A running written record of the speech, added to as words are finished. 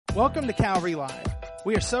Welcome to Calvary Live.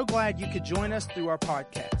 We are so glad you could join us through our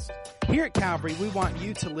podcast. Here at Calvary, we want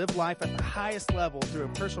you to live life at the highest level through a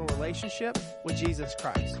personal relationship with Jesus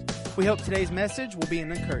Christ. We hope today's message will be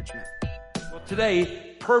an encouragement. Well,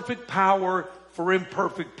 today, perfect power for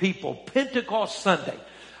imperfect people. Pentecost Sunday.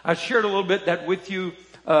 I shared a little bit that with you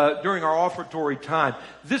during our offertory time.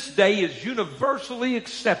 This day is universally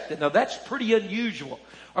accepted. Now, that's pretty unusual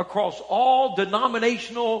across all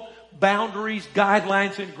denominational boundaries,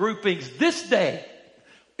 guidelines, and groupings. This day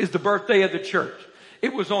is the birthday of the church.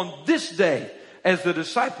 It was on this day, as the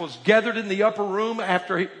disciples gathered in the upper room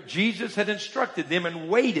after Jesus had instructed them and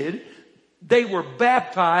waited, they were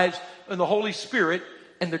baptized in the Holy Spirit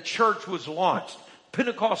and the church was launched.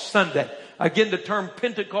 Pentecost Sunday. Again, the term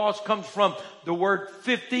Pentecost comes from the word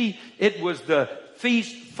 50. It was the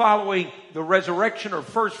feast following the resurrection or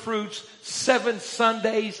first fruits, 7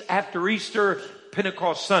 Sundays after Easter,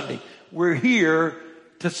 Pentecost Sunday. We're here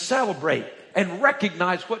to celebrate and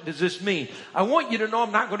recognize what does this mean. I want you to know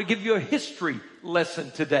I'm not going to give you a history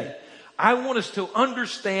lesson today. I want us to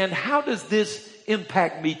understand, how does this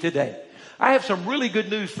impact me today? I have some really good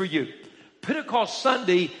news for you. Pentecost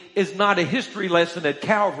Sunday is not a history lesson at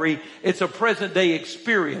Calvary. It's a present day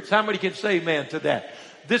experience. How many can say amen to that?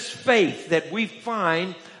 This faith that we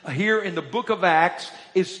find here in the book of Acts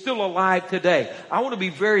is still alive today. I want to be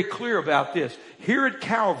very clear about this. Here at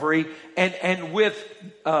Calvary and with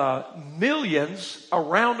millions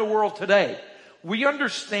around the world today, we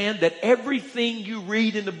understand that everything you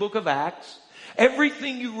read in the book of Acts,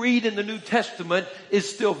 everything you read in the New Testament is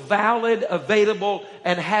still valid, available,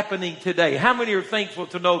 and happening today. How many are thankful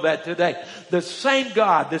to know that today? The same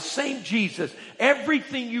God, the same Jesus,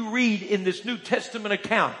 everything you read in this New Testament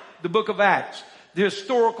account, the book of Acts, the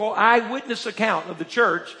historical eyewitness account of the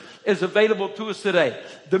church is available to us today.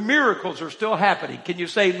 The miracles are still happening. Can you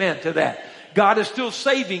say amen to that? God is still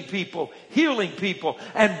saving people, healing people,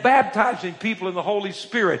 and baptizing people in the Holy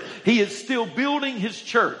Spirit. He is still building His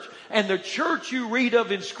church. And the church you read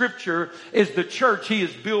of in Scripture is the church He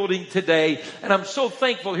is building today. And I'm so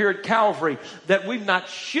thankful here at Calvary that we've not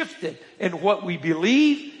shifted in what we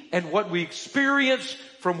believe and what we experience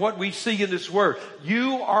from what we see in this Word.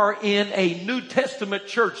 You are in a New Testament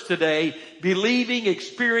church today, believing,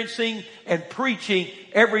 experiencing, and preaching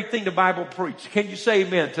everything the Bible preaches. Can you say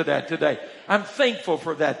amen to that today? I'm thankful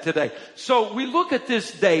for that today. So we look at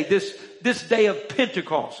this day, this day of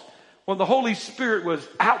Pentecost, when the Holy Spirit was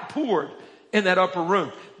outpoured in that upper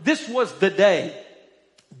room. This was the day,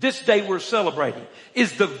 this day we're celebrating,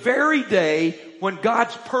 is the very day when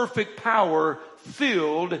God's perfect power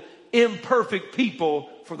filled imperfect people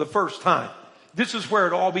for the first time. This is where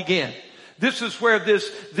it all began. This is where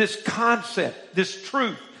this concept, this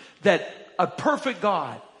truth that a perfect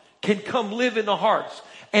God can come live in the hearts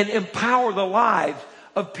and empower the lives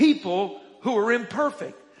of people who are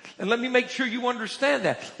imperfect. And let me make sure you understand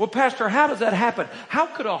that. Well, Pastor, how does that happen? How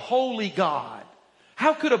could a holy God,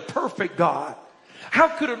 how could a perfect God, how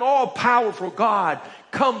could an all-powerful God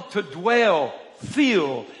come to dwell,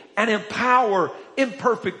 feel, and empower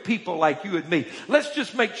imperfect people like you and me? Let's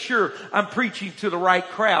just make sure I'm preaching to the right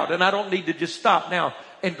crowd and I don't need to just stop now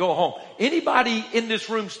and go home. Anybody in this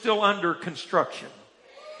room still under construction?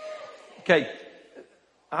 Okay.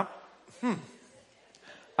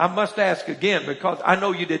 I must ask again, because I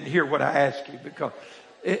know you didn't hear what I asked you. Because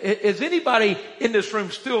is anybody in this room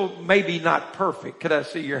still maybe not perfect? Could I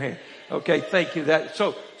see your hand? Okay, thank you.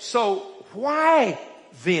 So why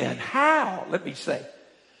then, how, let me say,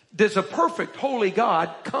 does a perfect holy God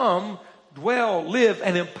come, dwell, live,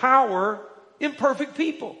 and empower imperfect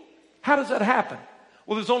people? How does that happen?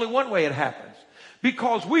 Well, there's only one way it happens.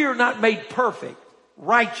 Because we are not made perfect,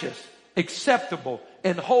 righteous, acceptable,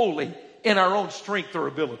 and holy in our own strength or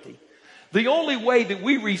ability. The only way that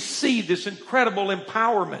we receive this incredible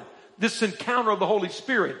empowerment, this encounter of the Holy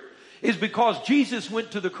Spirit, is because Jesus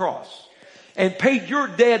went to the cross and paid your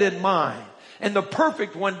debt and mine. And the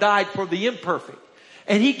perfect one died for the imperfect.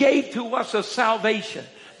 And He gave to us a salvation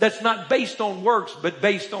that's not based on works, but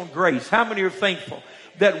based on grace. How many are thankful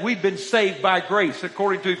that we've been saved by grace,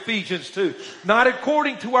 according to Ephesians 2? Not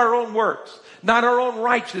according to our own works, not our own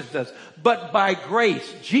righteousness, but by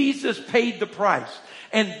grace. Jesus paid the price.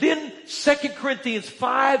 And then 2 Corinthians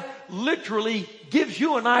 5 literally gives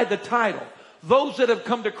you and I the title. Those that have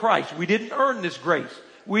come to Christ. We didn't earn this grace.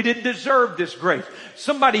 We didn't deserve this grace.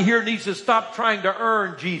 Somebody here needs to stop trying to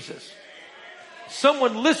earn Jesus.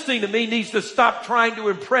 Someone listening to me needs to stop trying to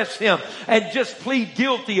impress him and just plead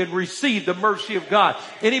guilty and receive the mercy of God.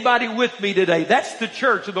 Anybody with me today? That's the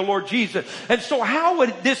church of the Lord Jesus. And so how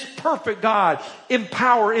would this perfect God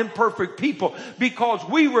empower imperfect people? Because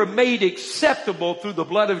we were made acceptable through the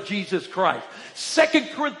blood of Jesus Christ. 2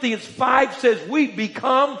 Corinthians 5 says we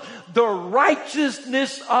become the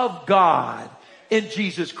righteousness of God in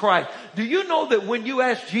Jesus Christ. Do you know that when you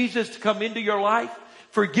ask Jesus to come into your life,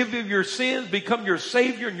 forgive you of your sins, become your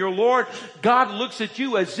Savior and your Lord, God looks at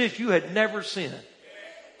you as if you had never sinned.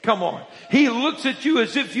 Come on. He looks at you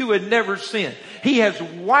as if you had never sinned. He has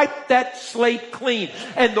wiped that slate clean.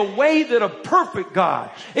 And the way that a perfect God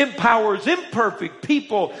empowers imperfect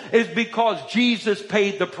people is because Jesus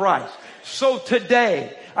paid the price. So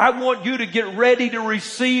today, I want you to get ready to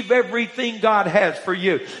receive everything God has for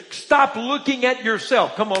you. Stop looking at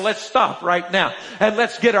yourself. Come on, let's stop right now. And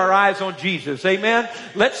let's get our eyes on Jesus. Amen?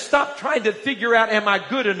 Let's stop trying to figure out, am I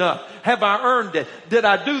good enough? Have I earned it? Did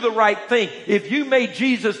I do the right thing? If you made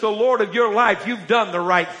Jesus the Lord of your life, you've done the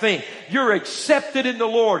right thing. You're accepted in the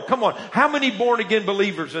Lord. Come on. How many born again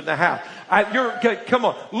believers in the house? Come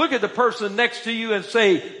on. Look at the person next to you and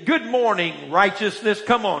say, good morning, righteousness.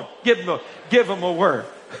 Come on. Give them a word.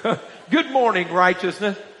 Good morning,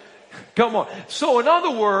 righteousness. Come on. So in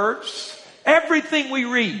other words, everything we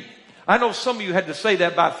read, I know some of you had to say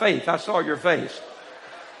that by faith. I saw your face.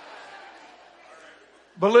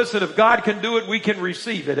 But listen, if God can do it, we can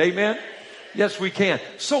receive it. Amen? Yes, we can.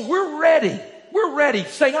 So we're ready. We're ready.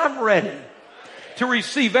 Say, I'm ready to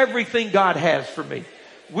receive everything God has for me.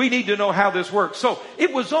 We need to know how this works. So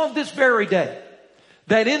it was on this very day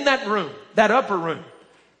that in that room, that upper room,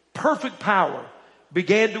 perfect power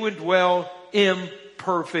began to indwell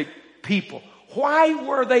imperfect people. Why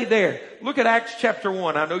were they there? Look at Acts chapter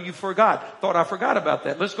 1. I know you thought I forgot about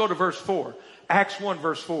that. Let's go to verse 4. Acts 1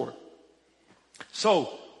 verse 4. So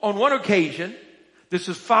on one occasion, this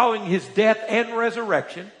is following his death and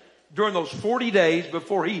resurrection during those 40 days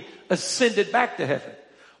before he ascended back to heaven.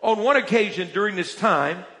 On one occasion during this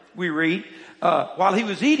time, we read, while he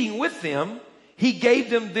was eating with them, he gave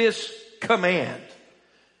them this command.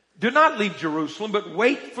 Do not leave Jerusalem, but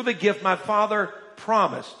wait for the gift my Father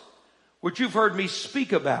promised, which you've heard me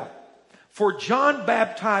speak about. For John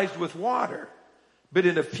baptized with water, but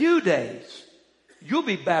in a few days you'll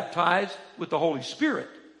be baptized with the Holy Spirit.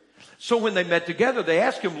 So when they met together, they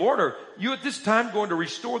asked him, Lord, are you at this time going to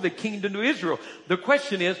restore the kingdom to Israel? The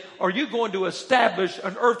question is, are you going to establish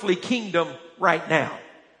an earthly kingdom right now?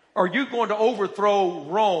 Are you going to overthrow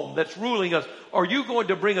Rome that's ruling us? Are you going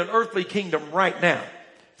to bring an earthly kingdom right now?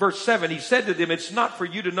 Verse 7, he said to them, it's not for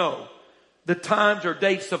you to know the times or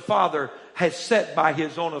dates the Father has set by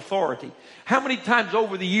his own authority. How many times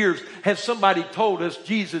over the years has somebody told us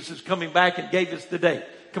Jesus is coming back and gave us the date?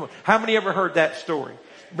 Come on. How many ever heard that story?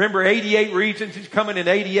 Remember 88 reasons he's coming in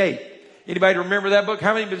 88. Anybody remember that book?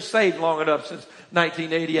 How many have been saved long enough since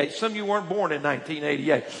 1988? Some of you weren't born in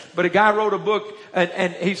 1988. But a guy wrote a book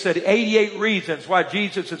and he said 88 reasons why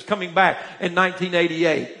Jesus is coming back in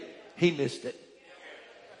 1988. He missed it.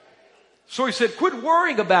 So he said, quit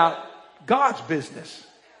worrying about God's business.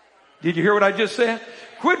 Did you hear what I just said?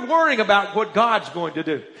 Quit worrying about what God's going to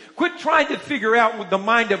do. Quit trying to figure out with the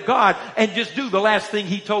mind of God and just do the last thing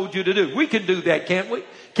he told you to do. We can do that, can't we?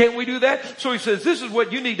 Can't we do that? So he says, this is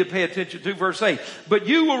what you need to pay attention to. Verse 8. But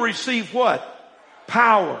you will receive what?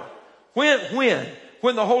 Power. When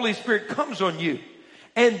the Holy Spirit comes on you.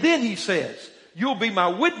 And then he says, you'll be my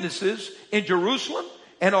witnesses in Jerusalem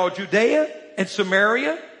and all Judea and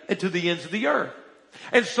Samaria and to the ends of the earth.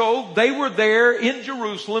 And so they were there in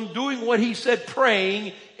Jerusalem doing what he said,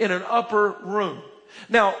 praying in an upper room.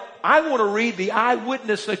 Now, I want to read the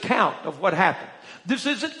eyewitness account of what happened. This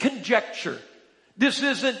isn't conjecture. This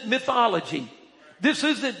isn't mythology. This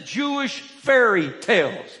isn't Jewish fairy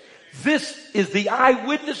tales. This is the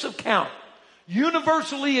eyewitness account,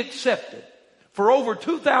 universally accepted for over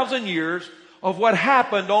 2,000 years of what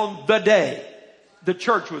happened on the day the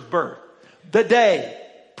church was birthed. The day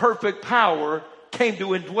perfect power came to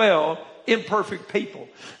indwell imperfect people.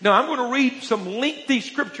 Now, I'm going to read some lengthy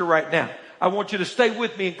scripture right now. I want you to stay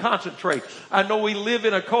with me and concentrate. I know we live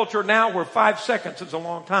in a culture now where 5 seconds is a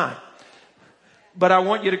long time. But I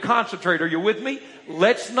want you to concentrate. Are you with me?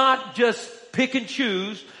 Let's not just pick and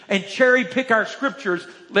choose and cherry pick our scriptures.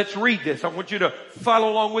 Let's read this. I want you to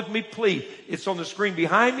follow along with me, please. It's on the screen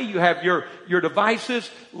behind me. You have your devices.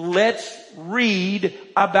 Let's read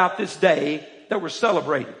about this day that we're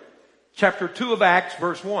celebrating. Chapter 2 of Acts,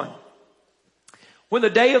 verse 1. When the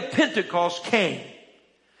day of Pentecost came,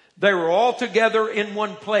 they were all together in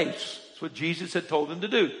one place. That's what Jesus had told them to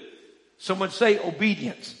do. Someone say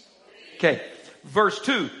obedience. Okay. Verse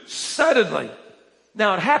 2, suddenly.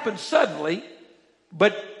 Now it happened suddenly,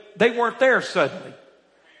 but they weren't there suddenly.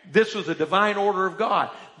 This was a divine order of God.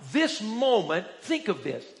 This moment, think of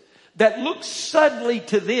this, that looked suddenly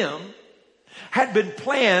to them had been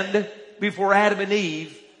planned before Adam and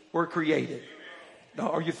Eve were created. Now,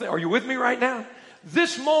 are you with me right now?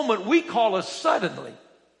 This moment we call a suddenly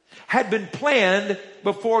had been planned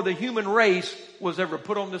before the human race was ever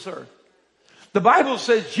put on this earth. The Bible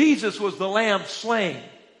says Jesus was the lamb slain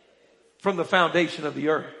from the foundation of the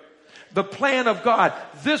earth. The plan of God.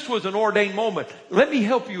 This was an ordained moment. Let me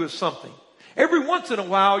help you with something. Every once in a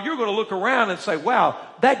while, you're going to look around and say, wow,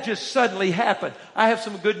 that just suddenly happened. I have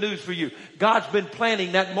some good news for you. God's been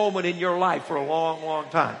planning that moment in your life for a long, long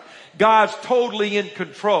time. God's totally in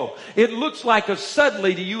control. It looks like a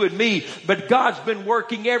suddenly to you and me, but God's been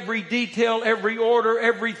working every detail, every order,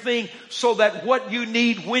 everything so that what you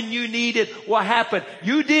need, when you need it, will happen.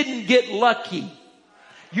 You didn't get lucky.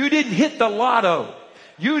 You didn't hit the lotto.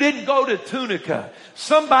 You didn't go to Tunica.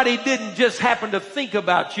 Somebody didn't just happen to think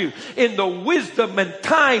about you. In the wisdom and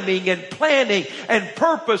timing and planning and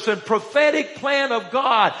purpose and prophetic plan of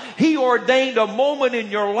God, He ordained a moment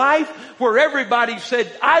in your life where everybody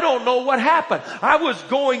said, I don't know what happened. I was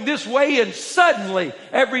going this way and suddenly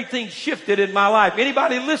everything shifted in my life.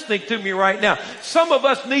 Anybody listening to me right now? Some of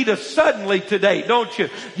us need a suddenly today, don't you?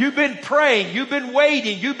 You've been praying, you've been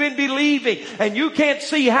waiting, you've been believing, and you can't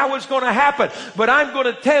see how it's going to happen. But I'm going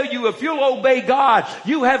to tell you, if you'll obey God,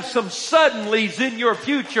 you have some suddenlies in your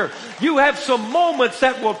future. You have some moments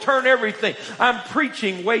that will turn everything. I'm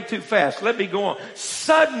preaching way too fast. Let me go on.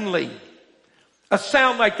 Suddenly, a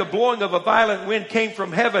sound like the blowing of a violent wind came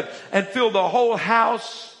from heaven and filled the whole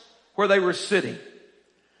house where they were sitting.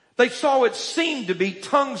 They saw it seemed to be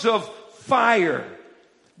tongues of fire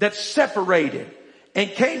that separated and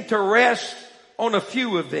came to rest on a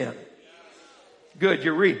few of them. Good,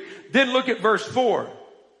 you read. Then look at verse 4.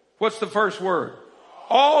 What's the first word?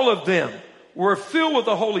 All of them were filled with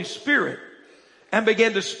the Holy Spirit and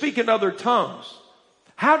began to speak in other tongues.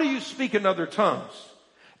 How do you speak in other tongues?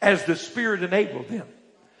 As the Spirit enabled them.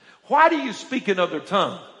 Why do you speak in other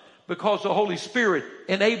tongues? Because the Holy Spirit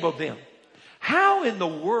enabled them. How in the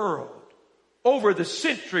world, over the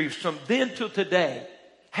centuries from then till today,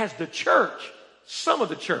 has the church, some of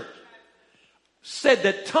the church, said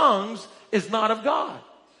that tongues is not of God?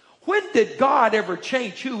 When did God ever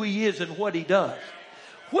change who He is and what He does?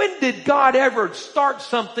 When did God ever start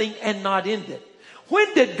something and not end it?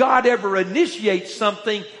 When did God ever initiate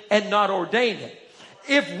something and not ordain it?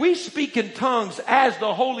 If we speak in tongues as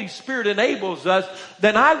the Holy Spirit enables us,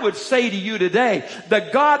 then I would say to you today, the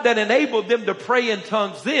God that enabled them to pray in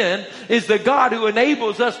tongues then is the God who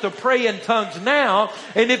enables us to pray in tongues now.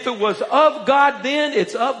 And if it was of God then,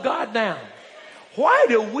 it's of God now. Why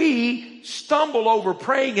do we stumble over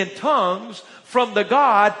praying in tongues from the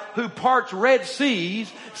God who parts Red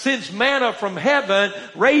Seas, sends manna from heaven,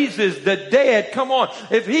 raises the dead? Come on.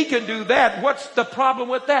 If He can do that, what's the problem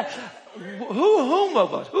with that? Who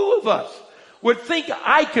of us would think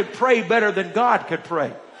I could pray better than God could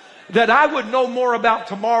pray? That I would know more about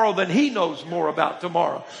tomorrow than He knows more about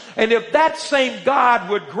tomorrow. And if that same God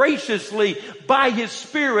would graciously, by His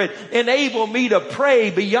Spirit, enable me to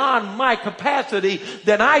pray beyond my capacity,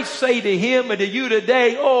 then I say to Him and to you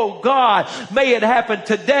today, oh God, may it happen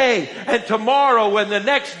today and tomorrow and the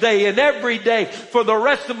next day and every day for the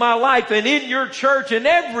rest of my life and in your church and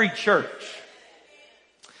every church.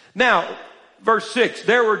 Now, verse 6,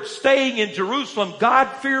 there were staying in Jerusalem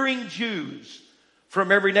God-fearing Jews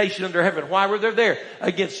from every nation under heaven. Why were they there?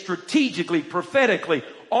 Again, strategically, prophetically,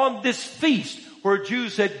 on this feast where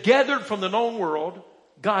Jews had gathered from the known world,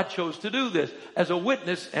 God chose to do this as a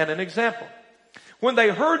witness and an example. When they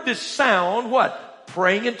heard this sound, what?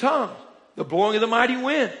 Praying in tongues, the blowing of the mighty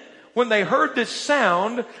wind. When they heard this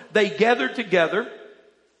sound, they gathered together,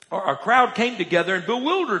 or a crowd came together in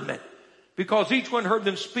bewilderment, because each one heard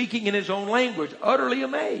them speaking in his own language, utterly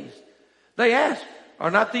amazed. They asked, are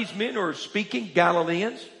not these men who are speaking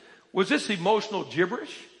Galileans? Was this emotional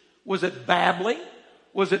gibberish? Was it babbling?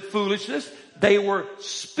 Was it foolishness? They were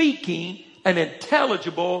speaking an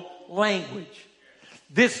intelligible language.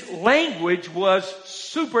 This language was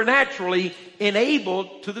supernaturally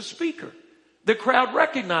enabled to the speaker. The crowd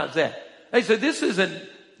recognized that. They said, this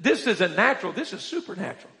isn't natural, this is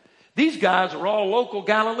supernatural. These guys are all local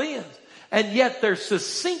Galileans. And yet they're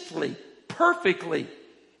succinctly, perfectly,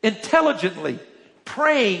 intelligently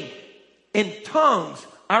praying in tongues,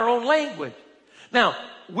 our own language. Now,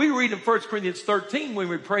 we read in 1 Corinthians 13 when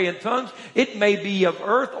we pray in tongues, it may be of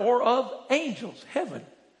earth or of angels, heaven.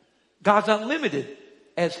 God's unlimited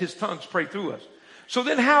as His tongues pray through us. So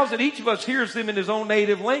then how is it each of us hears them in his own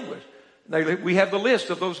native language? We have the list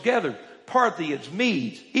of those gathered. Parthians,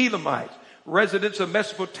 Medes, Elamites, residents of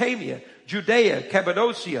Mesopotamia, Judea,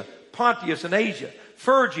 Cappadocia, Pontus and Asia,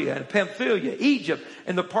 Phrygia and Pamphylia, Egypt,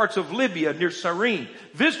 and the parts of Libya near Cyrene.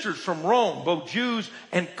 Visitors from Rome, both Jews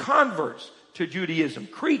and converts to Judaism.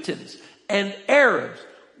 Cretans and Arabs.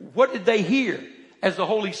 What did they hear as the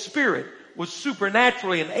Holy Spirit was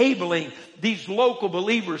supernaturally enabling these local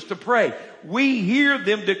believers to pray? We hear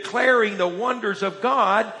them declaring the wonders of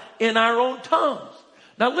God in our own tongues.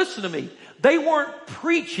 Now listen to me. They weren't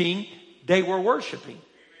preaching, they were worshiping.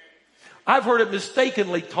 I've heard it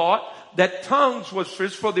mistakenly taught that tongues was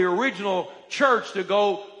just for the original church to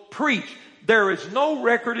go preach. There is no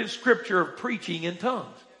record in Scripture of preaching in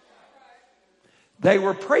tongues. They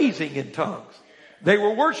were praising in tongues. They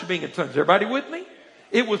were worshiping in tongues. Everybody with me?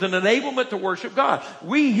 It was an enablement to worship God.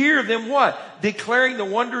 We hear them what? Declaring the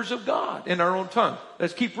wonders of God in our own tongue.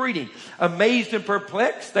 Let's keep reading. Amazed and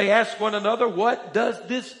perplexed, they ask one another, what does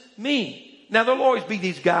this mean? Now there'll always be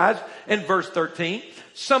these guys in verse 13.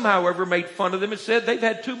 Some, however, made fun of them and said they've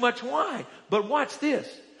had too much wine. But watch this.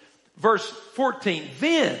 Verse 14.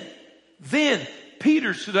 Then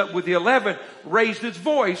Peter stood up with the 11, raised his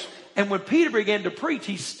voice, and when Peter began to preach,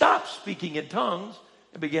 he stopped speaking in tongues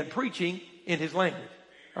and began preaching in his language.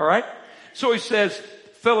 All right? So he says,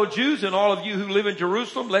 fellow Jews and all of you who live in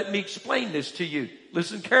Jerusalem, let me explain this to you.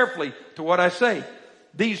 Listen carefully to what I say.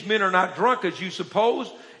 These men are not drunk as you suppose.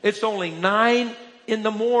 It's only 9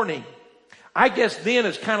 a.m. I guess then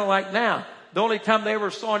is kind of like now. The only time they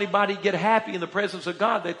ever saw anybody get happy in the presence of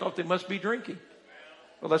God, they thought they must be drinking.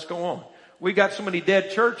 Well, let's go on. We got so many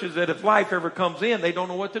dead churches that if life ever comes in, they don't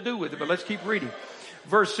know what to do with it. But let's keep reading.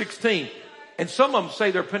 Verse 16. And some of them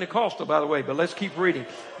say they're Pentecostal, by the way, but let's keep reading.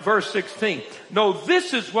 Verse 16. No,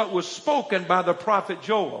 this is what was spoken by the prophet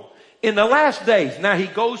Joel. In the last days, now he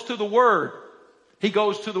goes to the Word. He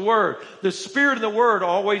goes to the Word. The Spirit and the Word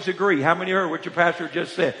always agree. How many heard what your pastor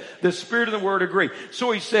just said? The Spirit and the Word agree.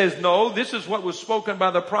 So he says, no, this is what was spoken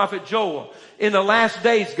by the prophet Joel. In the last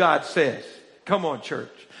days, God says, come on, church.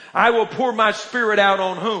 I will pour my Spirit out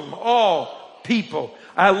on whom? All people.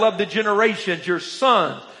 I love the generations, your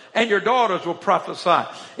sons and your daughters will prophesy.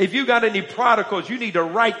 If you got any prodigals, you need to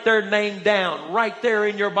write their name down right there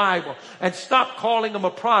in your Bible and stop calling them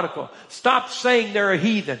a prodigal. Stop saying they're a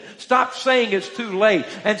heathen. Stop saying it's too late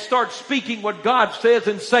and start speaking what God says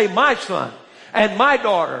and say, my son and my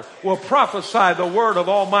daughter will prophesy the word of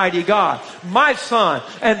Almighty God. My son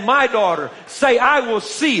and my daughter say, I will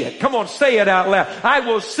see it. Come on, say it out loud. I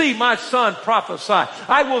will see my son prophesy.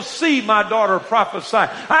 I will see my daughter prophesy.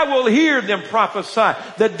 I will hear them prophesy.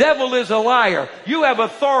 The devil is a liar. You have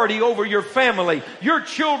authority over your family. Your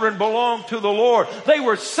children belong to the Lord. They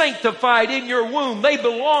were sanctified in your womb. They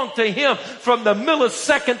belong to Him from the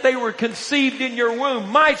millisecond they were conceived in your womb.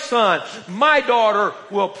 My son, my daughter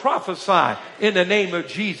will prophesy. In the name of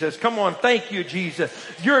Jesus. Come on. Thank you, Jesus.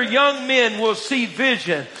 Your young men will see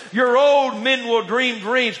vision. Your old men will dream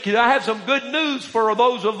dreams. I have some good news for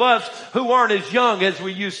those of us who aren't as young as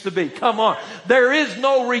we used to be. Come on. There is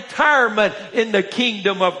no retirement in the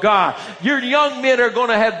kingdom of God. Your young men are going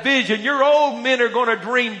to have vision. Your old men are going to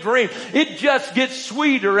dream dreams. It just gets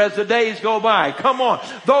sweeter as the days go by. Come on.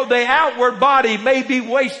 Though the outward body may be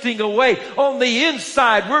wasting away, on the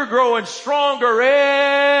inside we're growing stronger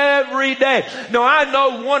every day. No, I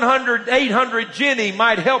know 100, 800 Jenny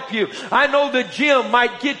might help you. I know the gym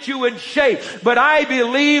might get you in shape. But I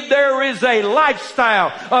believe there is a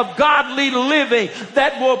lifestyle of godly living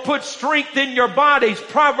that will put strength in your bodies.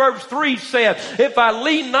 Proverbs 3 says, if I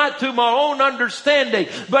lean not to my own understanding,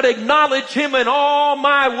 but acknowledge Him in all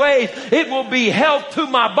my ways, it will be health to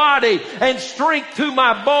my body and strength to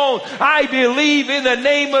my bones. I believe in the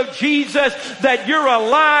name of Jesus that you're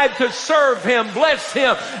alive to serve Him, bless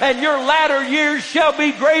Him, and your latter years shall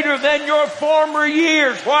be greater than your former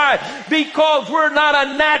years. Why? Because we're not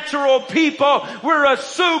a natural people. We're a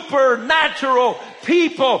supernatural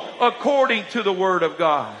people according to the Word of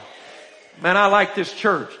God. Man, I like this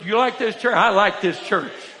church. You like this church? I like this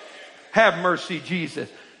church. Have mercy, Jesus.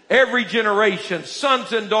 Every generation,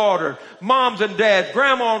 sons and daughters, moms and dads,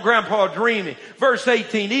 grandma and grandpa dreaming. Verse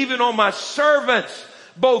 18, even on my servants,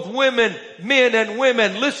 both women, men and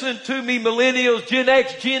women. Listen to me, millennials, Gen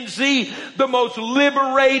X, Gen Z. The most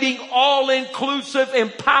liberating, all-inclusive,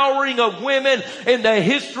 empowering of women in the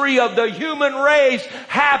history of the human race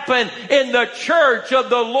happened in the church of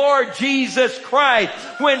the Lord Jesus Christ.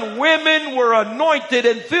 When women were anointed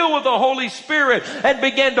and filled with the Holy Spirit and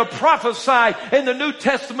began to prophesy in the New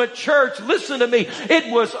Testament church, listen to me,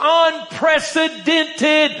 it was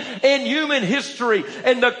unprecedented in human history.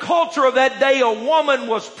 In the culture of that day, a woman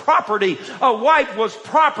was property. A wife was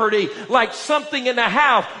property, like something in the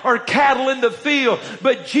house or cattle in the field.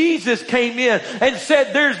 But Jesus came in and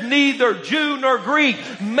said, there's neither Jew nor Greek,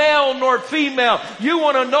 male nor female. You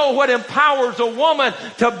want to know what empowers a woman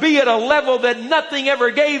to be at a level that nothing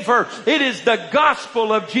ever gave her? It is the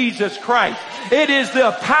gospel of Jesus Christ. It is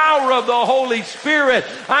the power of the Holy Spirit.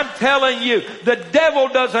 I'm telling you, the devil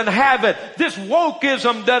doesn't have it. This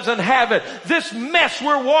wokeism doesn't have it. This mess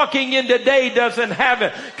we're walking in today doesn't have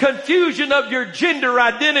it. Confusion of your gender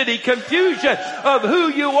identity, confusion of who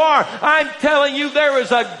you are. I'm telling you, there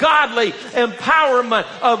is a godly empowerment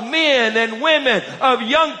of men and women, of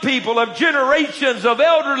young people, of generations, of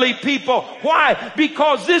elderly people. Why?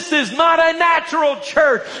 Because this is not a natural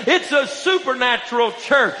church. It's a supernatural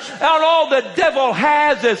church. And all the devil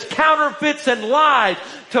has is counterfeits and lies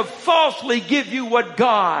to falsely give you what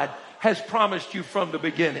God has promised you from the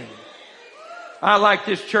beginning. I like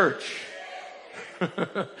this church.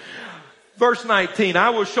 Verse 19,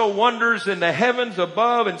 I will show wonders in the heavens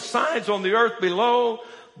above and signs on the earth below,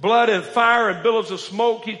 blood and fire and billows of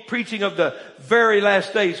smoke. He's preaching of the very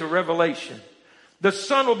last days of Revelation. The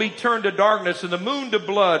sun will be turned to darkness and the moon to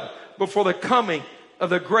blood before the coming of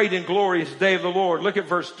the great and glorious day of the Lord. Look at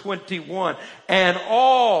verse 21. And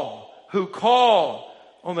all who call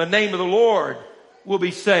on the name of the Lord will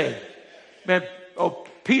be saved. Man,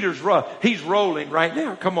 Peter's rough. He's rolling right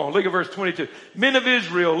now. Come on, look at verse 22. Men of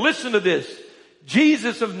Israel, listen to this.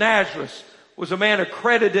 Jesus of Nazareth was a man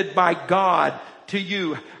accredited by God to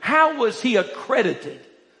you. How was he accredited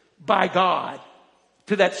by God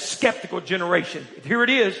to that skeptical generation? Here it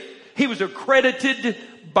is. He was accredited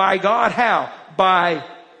by God. How? By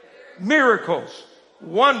miracles,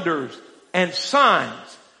 wonders, and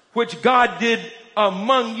signs, which God did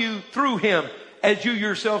among you through him, as you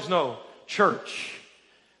yourselves know. Church,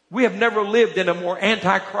 we have never lived in a more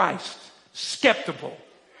antichrist, skeptical,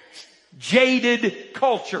 jaded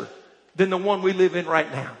culture than the one we live in right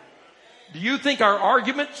now. Do you think our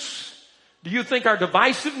arguments, do you think our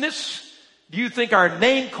divisiveness, do you think our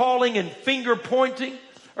name calling and finger pointing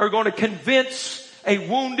are going to convince a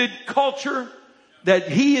wounded culture that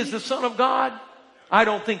he is the Son of God? I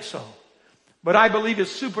don't think so. But I believe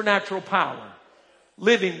his supernatural power,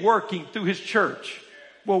 living, working through his church,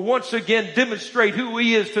 will once again demonstrate who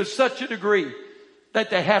he is to such a degree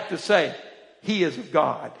that they have to say, he is of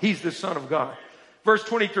God. He's the Son of God. Verse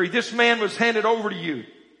 23, this man was handed over to you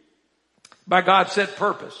by God's set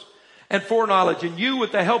purpose and foreknowledge, and you,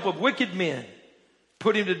 with the help of wicked men,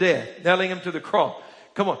 put him to death, nailing him to the cross.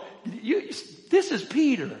 Come on. This is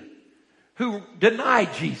Peter, who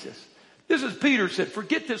denied Jesus. This is Peter said,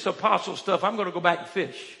 forget this apostle stuff. I'm going to go back and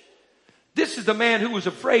fish. This is the man who was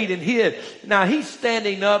afraid and hid. Now he's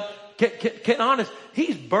standing up. Honest,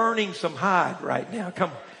 he's burning some hide right now.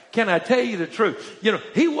 Come on. Can I tell you the truth? You know,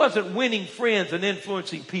 he wasn't winning friends and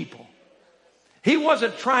influencing people. He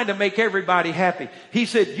wasn't trying to make everybody happy. He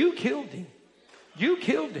said, you killed him. You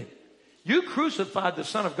killed him. You crucified the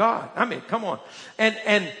Son of God. I mean, come on.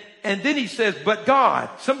 And then he says, but God.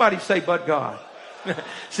 Somebody say, but God.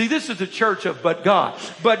 See, this is the church of but God.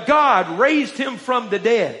 But God raised him from the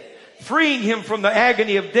dead, freeing him from the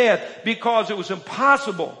agony of death, because it was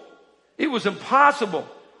impossible. It was impossible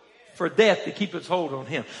for death to keep its hold on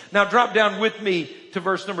him. Now drop down with me to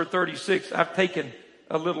verse number 36. I've taken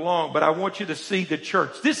a little long, but I want you to see the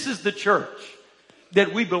church. This is the church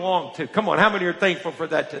that we belong to. Come on, how many are thankful for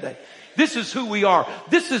that today? This is who we are.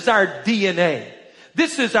 This is our DNA.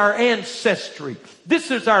 This is our ancestry.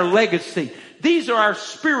 This is our legacy. These are our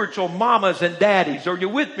spiritual mamas and daddies. Are you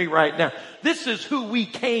with me right now? This is who we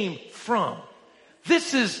came from.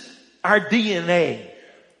 This is our DNA.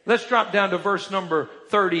 Let's drop down to verse number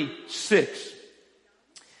 36.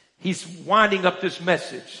 He's winding up this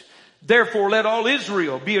message. Therefore, let all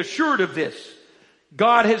Israel be assured of this.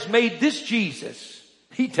 God has made this Jesus,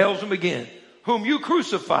 he tells them again, whom you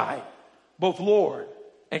crucified, both Lord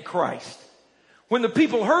and Christ. When the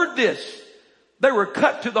people heard this, they were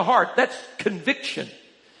cut to the heart. That's conviction.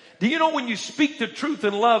 Do you know when you speak the truth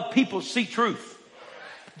in love, people see truth?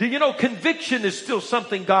 Do you know conviction is still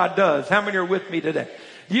something God does? How many are with me today?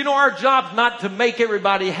 You know, our job's not to make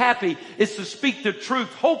everybody happy. It's to speak the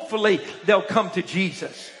truth. Hopefully they'll come to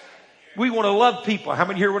Jesus. We want to love people. How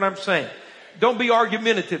many hear what I'm saying? Don't be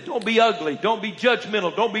argumentative. Don't be ugly. Don't be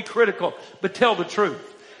judgmental. Don't be critical. But tell the truth.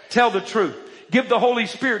 Tell the truth. Give the Holy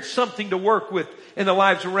Spirit something to work with in the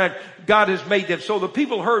lives around. God has made them. So the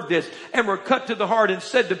people heard this and were cut to the heart and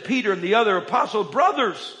said to Peter and the other apostles,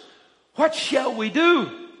 brothers, what shall we do?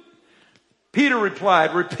 Peter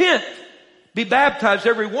replied, repent, be baptized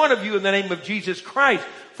every one of you in the name of Jesus Christ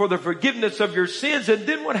for the forgiveness of your sins. And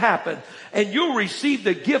then what happened? And you'll receive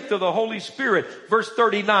the gift of the Holy Spirit. Verse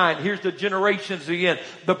 39, here's the generations again.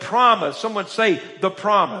 The promise. Someone say the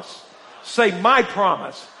promise. Say my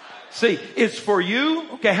promise. See, it's for you.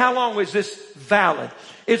 Okay, how long is this valid?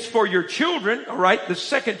 It's for your children, all right, the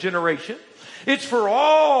second generation. It's for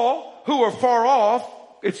all who are far off.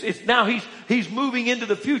 It's now he's moving into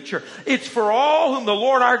the future. It's for all whom the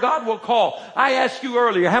Lord our God will call. I asked you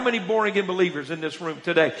earlier, how many born again believers in this room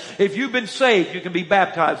today? If you've been saved, you can be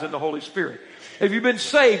baptized in the Holy Spirit. If you've been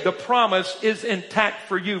saved, the promise is intact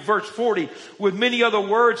for you. Verse 40, with many other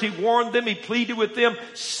words, he warned them, he pleaded with them,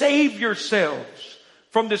 save yourselves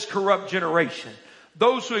from this corrupt generation.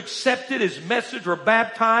 Those who accepted his message were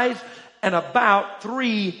baptized, and about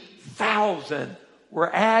 3,000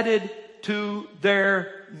 were added to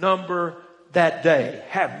their number that day.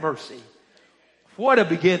 Have mercy. What a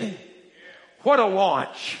beginning. What a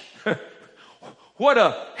launch. What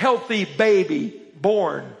a healthy baby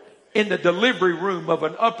born in the delivery room of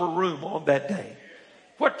an upper room on that day.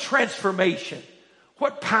 What transformation.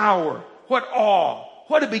 What power. What awe.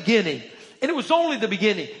 What a beginning. And it was only the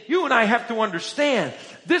beginning. You and I have to understand,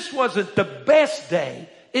 this wasn't the best day.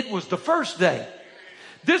 It was the first day.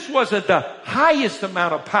 This wasn't the highest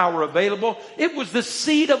amount of power available. It was the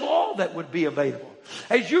seed of all that would be available.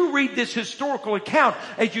 As you read this historical account,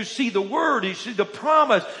 as you see the word, you see the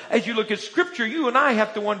promise, as you look at scripture, you and I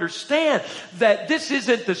have to understand that this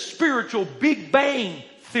isn't the spiritual Big Bang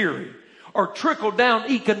theory or trickle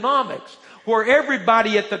down economics, where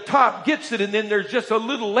everybody at the top gets it and then there's just a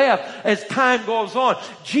little left as time goes on.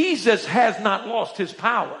 Jesus has not lost his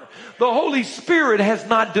power. The Holy Spirit has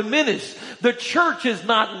not diminished. The church is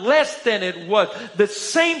not less than it was. The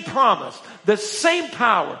same promise, the same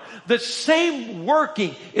power, the same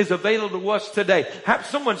working is available to us today. Have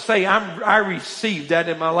someone say, I received that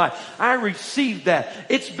in my life. I received that.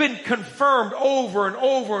 It's been confirmed over and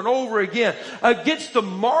over and over again against the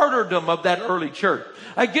martyrdom of that early church,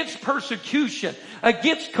 against persecution,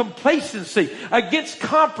 against complacency, against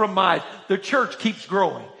compromise. The church keeps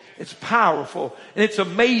growing. It's powerful and it's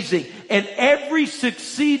amazing. And every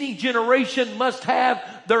succeeding generation must have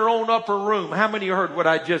their own upper room. How many heard what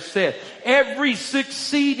I just said? Every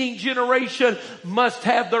succeeding generation must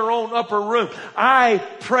have their own upper room. I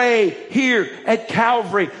pray here at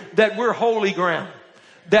Calvary that we're holy ground,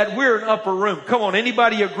 that we're an upper room. Come on,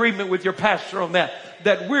 anybody agreement with your pastor on that?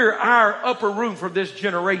 That we're our upper room for this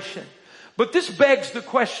generation. But this begs the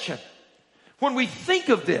question, when we think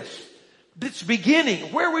of this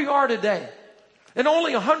beginning, where we are today, and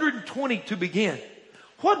only 120 to begin,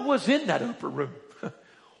 what was in that upper room?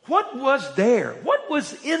 What was there? What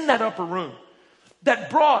was in that upper room that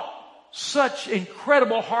brought such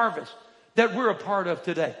incredible harvest that we're a part of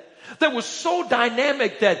today? That was so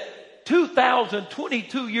dynamic that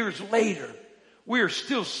 2022 years later, we are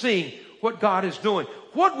still seeing what God is doing.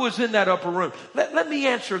 What was in that upper room? Let me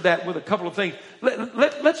answer that with a couple of things.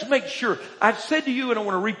 Let's make sure. I've said to you, and I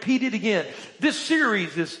want to repeat it again. This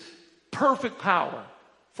series is perfect power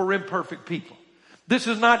for imperfect people. This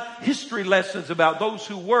is not history lessons about those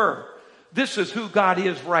who were. This is who God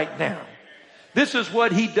is right now. This is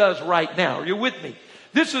what he does right now. Are you with me?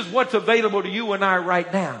 This is what's available to you and I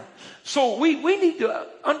right now. So we need to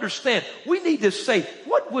understand. We need to say,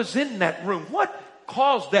 what was in that room? What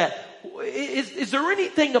caused that? Is there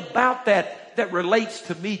anything about that relates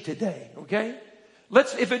to me today? Okay?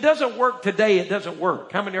 If it doesn't work today, it doesn't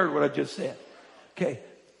work. How many heard what I just said? Okay.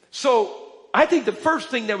 So I think the first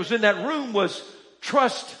thing that was in that room was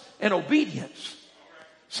trust and obedience.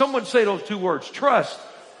 Someone say those two words, trust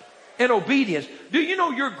and obedience. Do you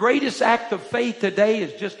know your greatest act of faith today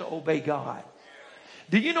is just to obey God?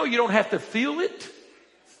 Do you know you don't have to feel it?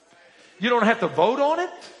 You don't have to vote on it.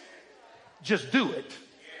 Just do it.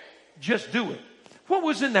 Just do it. What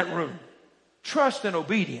was in that room? Trust and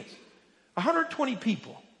obedience. 120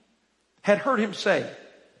 people had heard him say,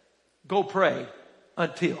 go pray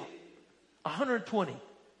until. 120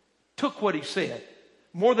 took what he said.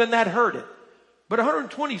 More than that heard it. But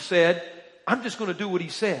 120 said, I'm just going to do what he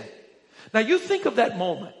said. Now you think of that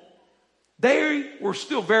moment. They were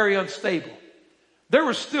still very unstable. There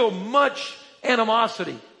was still much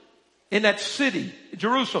animosity in that city,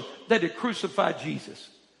 Jerusalem, that had crucified Jesus.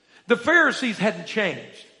 The Pharisees hadn't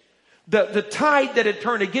changed. The tide that had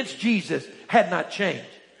turned against Jesus had not changed.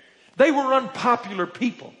 They were unpopular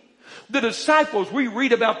people. The disciples, we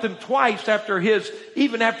read about them twice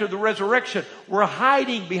even after the resurrection, were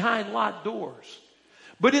hiding behind locked doors.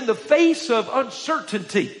 But in the face of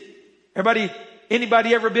uncertainty,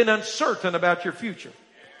 anybody ever been uncertain about your future?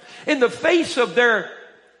 In the face of their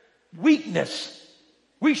weakness,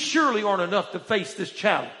 we surely aren't enough to face this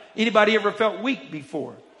challenge. Anybody ever felt weak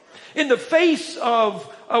before? In the face of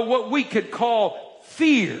what we could call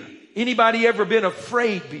fear, anybody ever been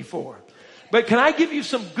afraid before? But can I give you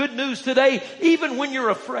some good news today? Even when you're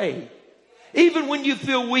afraid, even when you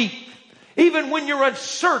feel weak, even when you're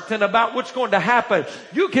uncertain about what's going to happen,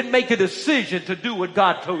 you can make a decision to do what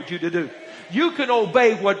God told you to do. You can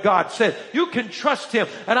obey what God said. You can trust Him.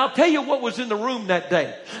 And I'll tell you what was in the room that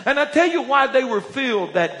day. And I'll tell you why they were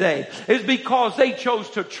filled that day. Is because they chose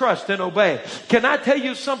to trust and obey. Can I tell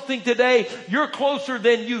you something today? You're closer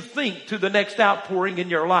than you think to the next outpouring in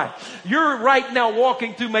your life. You're right now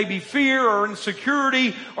walking through maybe fear or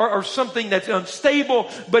insecurity or something that's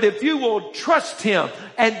unstable. But if you will trust Him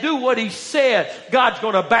and do what He said, God's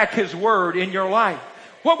going to back His word in your life.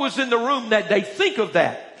 What was in the room that day? Think of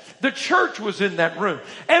that. The church was in that room.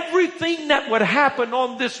 Everything that would happen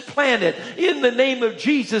on this planet in the name of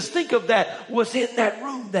Jesus, think of that, was in that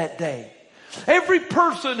room that day. Every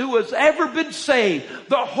person who has ever been saved,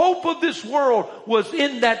 the hope of this world was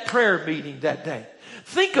in that prayer meeting that day.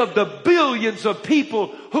 Think of the billions of people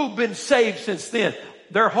who've been saved since then.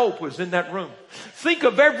 Their hope was in that room. Think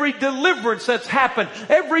of every deliverance that's happened,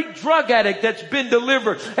 every drug addict that's been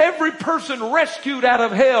delivered, every person rescued out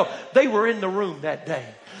of hell. They were in the room that day.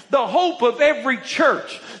 The hope of every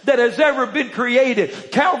church that has ever been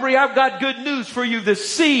created. Calvary, I've got good news for you. The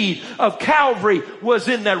seed of Calvary was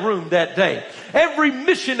in that room that day. Every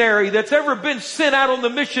missionary that's ever been sent out on the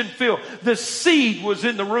mission field, the seed was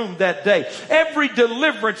in the room that day. Every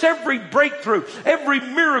deliverance, every breakthrough, every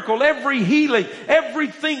miracle, every healing,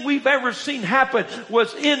 everything we've ever seen happen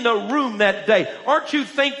was in the room that day. Aren't you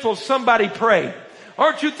thankful somebody prayed?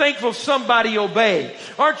 Aren't you thankful somebody obeyed?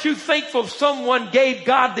 Aren't you thankful someone gave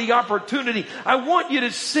God the opportunity? I want you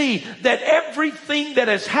to see that everything that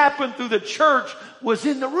has happened through the church was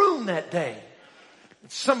in the room that day.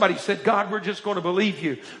 Somebody said, God, we're just going to believe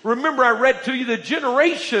you. Remember, I read to you the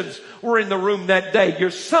generations were in the room that day. Your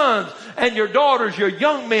sons and your daughters, your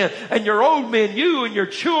young men and your old men, you and your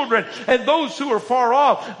children and those who are far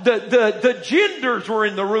off. The genders were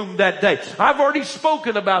in the room that day. I've already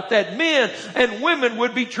spoken about that. Men and women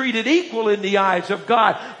would be treated equal in the eyes of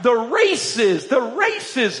God. The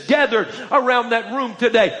races gathered around that room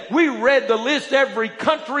today. We read the list. Every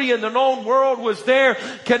country in the known world was there.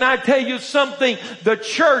 Can I tell you something? The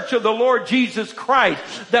church of the Lord Jesus Christ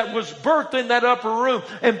that was birthed in that upper room,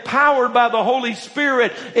 empowered by the Holy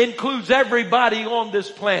Spirit, includes everybody on this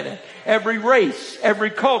planet. Every race, every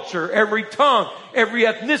culture, every tongue, every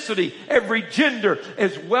ethnicity, every gender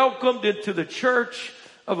is welcomed into the church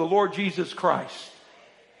of the Lord Jesus Christ.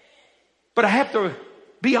 But I have to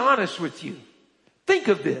be honest with you. Think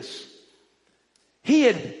of this. He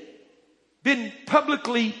had been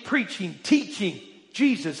publicly preaching, teaching,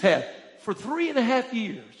 Jesus had, for 3.5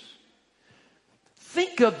 years.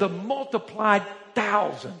 Think of the multiplied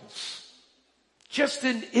thousands just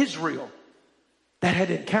in Israel that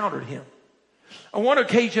had encountered him. On one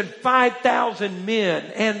occasion, 5,000 men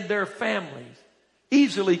and their families,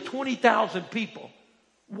 easily 20,000 people,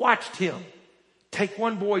 watched him take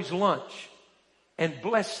one boy's lunch and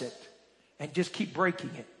bless it and just keep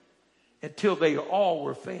breaking it until they all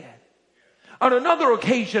were fed. On another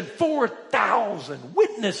occasion, 4,000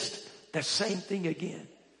 witnessed the same thing again.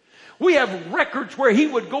 We have records where he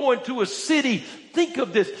would go into a city, think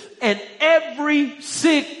of this, and every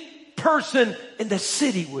sick person in the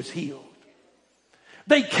city was healed.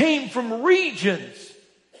 They came from regions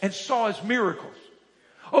and saw his miracles.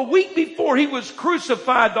 A week before he was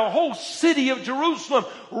crucified, the whole city of Jerusalem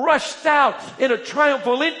rushed out in a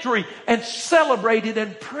triumphal entry and celebrated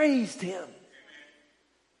and praised him.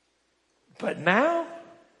 But now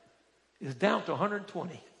it's down to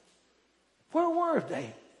 120. Where were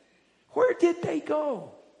they? Where did they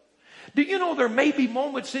go? Do you know there may be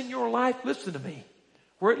moments in your life, listen to me,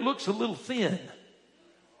 where it looks a little thin.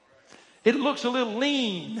 It looks a little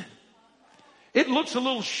lean. It looks a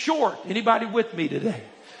little short. Anybody with me today?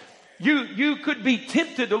 You could be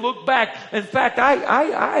tempted to look back. In fact,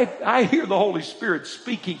 I hear the Holy Spirit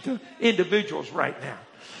speaking to individuals right now.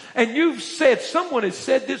 And someone has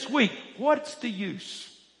said this week, what's the use?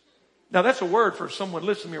 Now that's a word for someone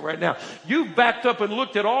listening to me right now. You've backed up and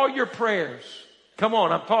looked at all your prayers. Come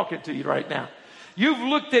on, I'm talking to you right now. You've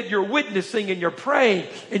looked at your witnessing and your praying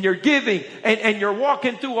and your giving and you're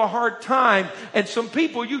walking through a hard time, and some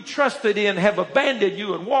people you trusted in have abandoned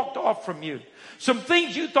you and walked off from you. Some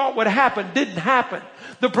things you thought would happen didn't happen.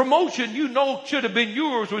 The promotion you know should have been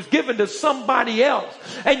yours was given to somebody else.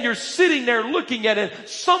 And you're sitting there looking at it.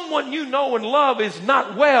 Someone you know and love is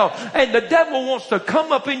not well. And the devil wants to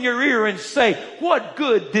come up in your ear and say, what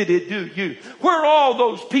good did it do you? Where are all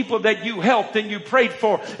those people that you helped and you prayed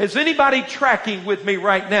for? Is anybody tracking with me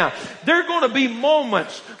right now? There are going to be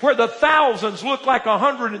moments where the thousands look like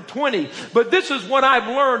 120. But this is what I've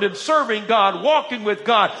learned in serving God, walking with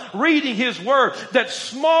God, reading His Word. That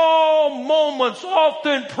small moments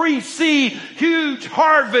often precede huge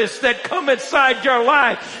harvests that come inside your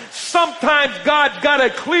life. Sometimes God's got to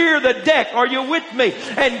clear the deck, are you with me,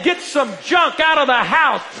 and get some junk out of the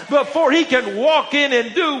house before He can walk in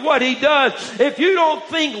and do what He does. If you don't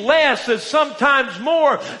think less is sometimes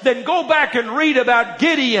more, then go back and read about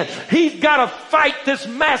Gideon. He's got to fight this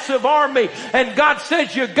massive army, and God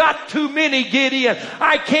says, you got too many, Gideon.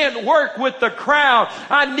 I can't work with the crowd.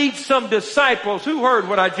 I need some disciples. Who heard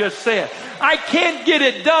what I just said? I can't get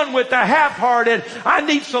it done with the half-hearted. I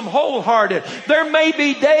need some wholehearted. There may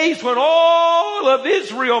be days when all of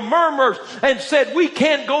Israel murmurs and said, we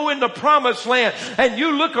can't go in the promised land. And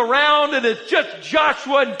you look around and it's just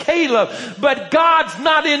Joshua and Caleb. But God's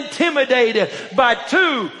not intimidated by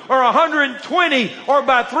 2 or 120 or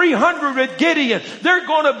by 300 with Gideon. There are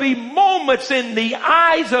going to be moments in the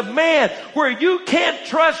eyes of man where you can't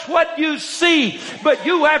trust what you see, but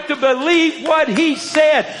you have to believe what He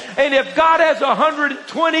said. And if God has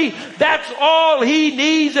 120, that's all He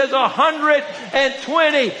needs is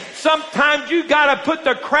 120. Sometimes you got to put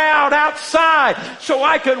the crowd outside so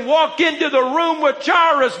I can walk into the room with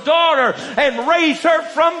Jairus' daughter and raise her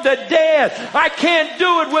from the dead. I can't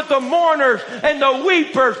do it with the mourners and the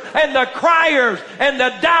weepers and the criers and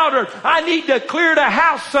the doubters. I need to clear the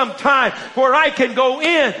house sometime where I can go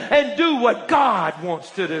in and do what God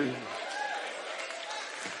wants to do.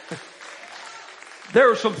 There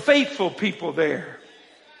were some faithful people there.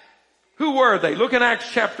 Who were they? Look in Acts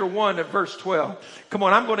chapter 1 at verse 12. Come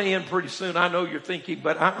on, I'm going to end pretty soon. I know you're thinking,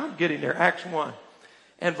 but I'm getting there. Acts 1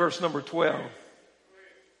 and verse number 12. It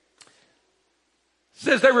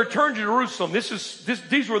says they returned to Jerusalem.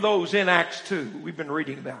 These were those in Acts 2 we've been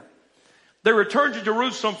reading about. They returned to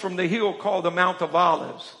Jerusalem from the hill called the Mount of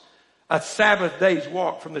Olives, a Sabbath day's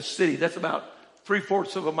walk from the city. That's about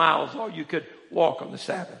 3/4 of a mile is all you could walk on the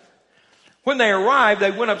Sabbath. When they arrived,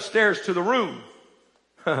 they went upstairs to the room.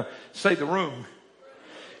 Say the room.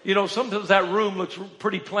 You know, sometimes that room looks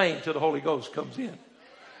pretty plain till the Holy Ghost comes in.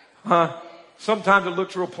 Sometimes it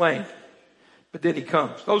looks real plain, but then He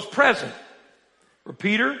comes. Those present were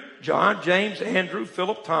Peter, John, James, Andrew,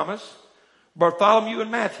 Philip, Thomas, Bartholomew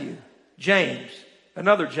and Matthew, James,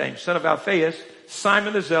 another James, son of Alphaeus,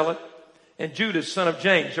 Simon the Zealot, and Judas, son of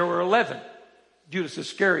James. There were 11. Judas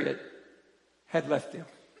Iscariot had left them.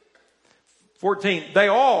 14, they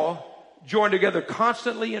all joined together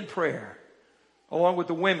constantly in prayer, along with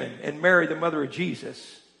the women and Mary, the mother of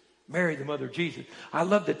Jesus. Mary, the mother of Jesus. I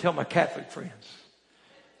love to tell my Catholic friends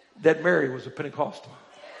that Mary was a Pentecostal.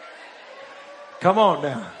 Come on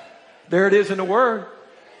now. There it is in the Word.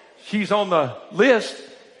 She's on the list.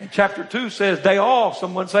 And chapter 2 says they all,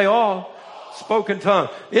 someone say all, spoke in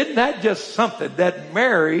tongues. Isn't that just something that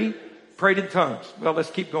Mary prayed in tongues? Well,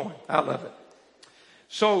 let's keep going. I love it.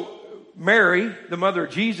 So Mary, the mother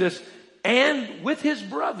of Jesus, and with His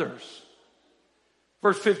brothers.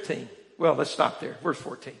 Verse 15. Well, let's stop there. Verse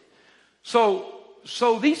 14.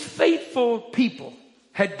 So these faithful people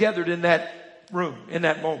had gathered in that room, in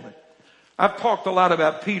that moment. I've talked a lot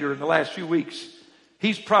about Peter in the last few weeks.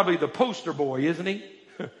 He's probably the poster boy, isn't he?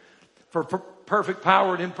 For perfect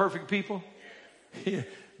power and imperfect people.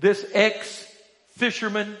 This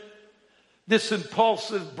ex-fisherman, this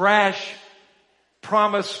impulsive, brash,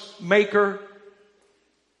 promise maker,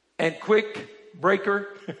 and quick breaker.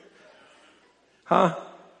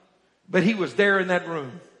 But he was there in that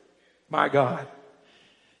room. My God.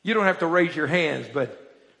 You don't have to raise your hands, but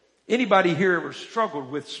anybody here ever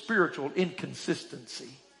struggled with spiritual inconsistency?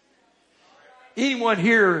 Anyone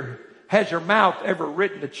here has your mouth ever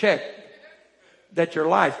written a check that your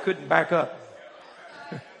life couldn't back up?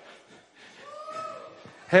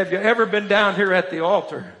 Have you ever been down here at the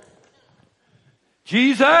altar?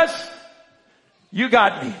 Jesus, you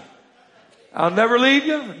got me. I'll never leave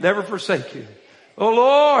you, never forsake you. Oh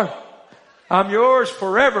Lord, I'm yours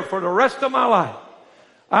forever for the rest of my life.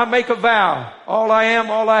 I make a vow. All I am,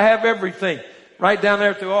 all I have, everything. Right down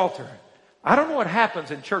there at the altar. I don't know what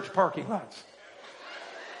happens in church parking lots.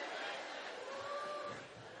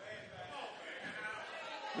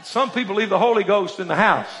 But some people leave the Holy Ghost in the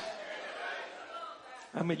house.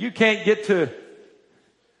 I mean, you can't get to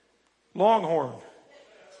Longhorn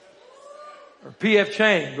or P.F.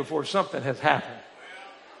 Chang before something has happened.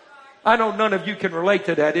 I know none of you can relate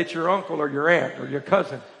to that. It's your uncle or your aunt or your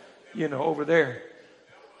cousin, over there.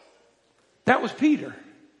 That was Peter.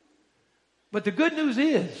 But the good news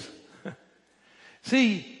is,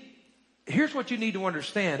 see, here's what you need to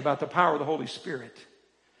understand about the power of the Holy Spirit.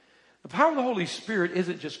 The power of the Holy Spirit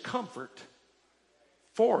isn't just comfort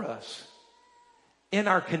for us in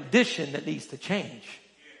our condition that needs to change.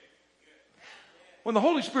 When the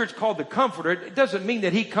Holy Spirit's called the Comforter, it doesn't mean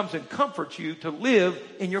that He comes and comforts you to live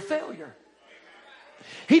in your failure.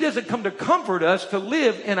 He doesn't come to comfort us to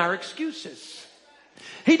live in our excuses.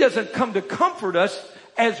 He doesn't come to comfort us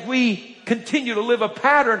as we continue to live a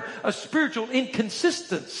pattern of spiritual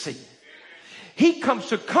inconsistency. He comes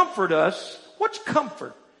to comfort us. What's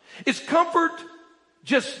comfort? Is comfort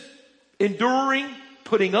just enduring,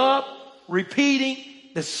 putting up, repeating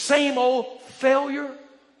the same old failure?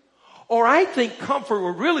 Or I think comfort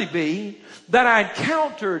would really be that I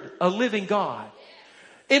encountered a living God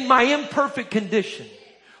in my imperfect condition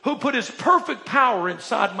who put His perfect power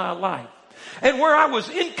inside my life. And where I was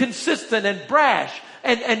inconsistent and brash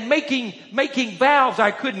and making vows I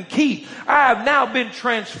couldn't keep, I have now been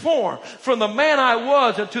transformed from the man I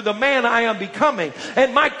was into the man I am becoming.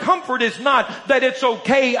 And my comfort is not that it's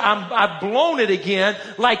okay, I've blown it again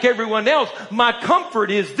like everyone else. My comfort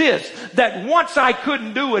is this, that once I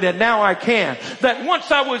couldn't do it and now I can. That once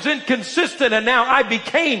I was inconsistent and now I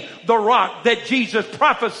became the rock that Jesus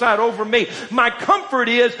prophesied over me. My comfort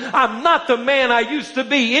is I'm not the man I used to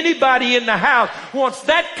be. Anybody in the house wants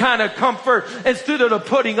that kind of comfort instead of the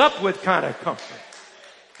putting up with kind of comfort.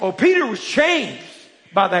 Oh, Peter was changed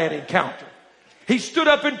by that encounter. He stood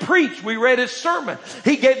up and preached. We read his sermon.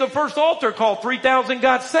 He gave the first altar call. 3,000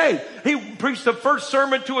 got saved. He preached the first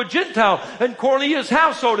sermon to a Gentile in Cornelius'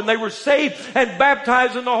 household, and they were saved and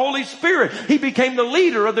baptized in the Holy Spirit. He became the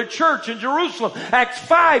leader of the church in Jerusalem. Acts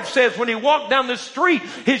 5 says when he walked down the street,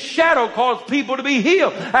 his shadow caused people to be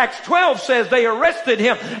healed. Acts 12 says they arrested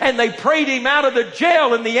him and they prayed him out of the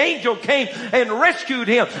jail, and the angel came and rescued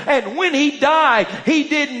him. And when he died, he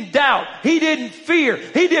didn't doubt. He didn't fear.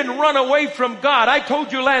 He didn't run away from God. I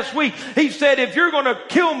told you last week, he said, if you're going to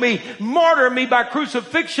kill me, martyr me by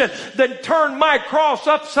crucifixion, then turn my cross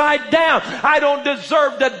upside down. I don't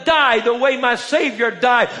deserve to die the way my Savior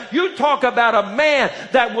died. You talk about a man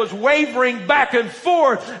that was wavering back and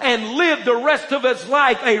forth and lived the rest of his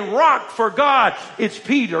life a rock for God. It's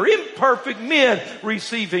Peter. Imperfect men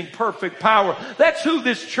receiving perfect power. That's who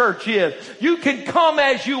this church is. You can come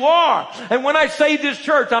as you are. And when I say this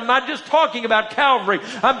church, I'm not just talking about Calvary.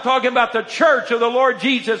 I'm talking about the church of the Lord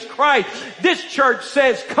Jesus Christ. This church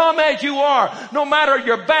says, come as you are, no matter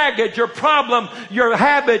your baggage, your problem, your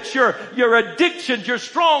habits, your addictions, your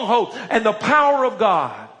stronghold, and the power of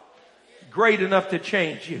God great enough to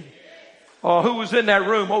change you. Oh, who was in that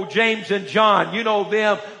room? Oh, James and John. You know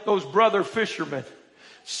them, those brother fishermen,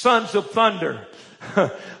 sons of thunder.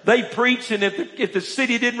 They preached, and if the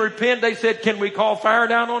city didn't repent, they said, can we call fire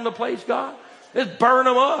down on the place, God? Just burn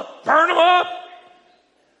them up. Burn them up.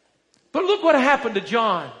 But look what happened to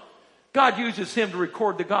John. God uses him to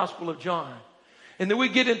record the Gospel of John. And then we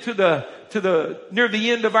get into near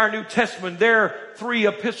the end of our New Testament, there are 3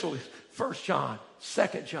 epistles. 1 John, 2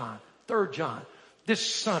 John, 3 John. This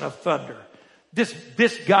son of thunder. This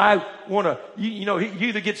guy you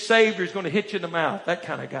either get saved or he's going to hit you in the mouth. That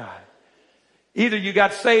kind of guy. Either you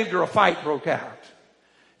got saved or a fight broke out.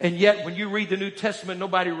 And yet when you read the New Testament,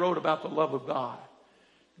 nobody wrote about the love of God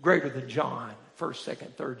greater than John. 1st,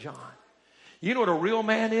 2nd, 3rd John. You know what a real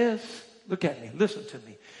man is? Look at me. Listen to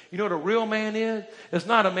me. You know what a real man is? It's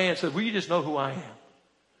not a man that says, well, you just know who I am.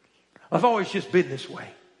 I've always just been this way.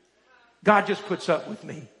 God just puts up with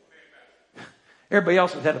me. Everybody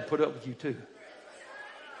else has had to put up with you too.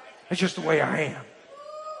 It's just the way I am.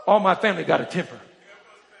 All my family got a temper.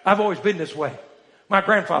 I've always been this way. My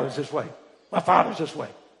grandfather's this way. My father's this way.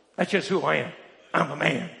 That's just who I am. I'm a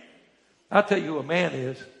man. I'll tell you who a man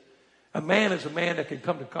is. A man is a man that can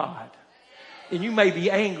come to God. And you may be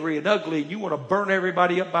angry and ugly and you want to burn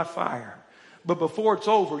everybody up by fire. But before it's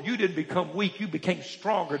over, you didn't become weak. You became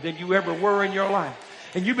stronger than you ever were in your life.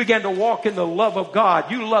 And you began to walk in the love of God.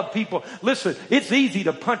 You love people. Listen, it's easy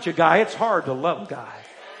to punch a guy. It's hard to love a guy.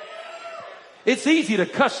 It's easy to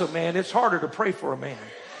cuss a man. It's harder to pray for a man.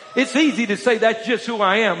 It's easy to say that's just who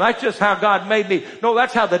I am. That's just how God made me. No,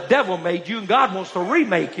 that's how the devil made you, and God wants to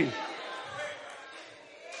remake you.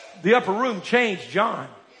 The upper room changed John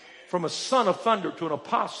from a son of thunder to an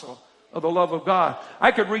apostle of the love of God.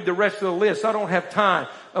 I could read the rest of the list. I don't have time.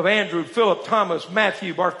 Of Andrew, Philip, Thomas,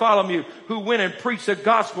 Matthew, Bartholomew, who went and preached the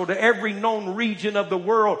gospel to every known region of the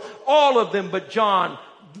world. All of them but John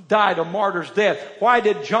died a martyr's death. Why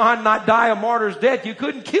did John not die a martyr's death? You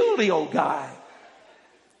couldn't kill the old guy.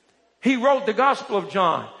 He wrote the Gospel of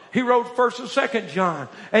John. He wrote 1st and 2nd John.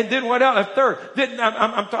 And then what else? A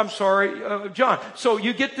 3rd. John. So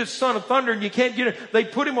you get this son of thunder and you can't get it. They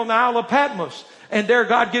put him on the Isle of Patmos. And there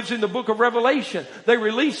God gives him the book of Revelation. They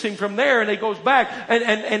release him from there and he goes back.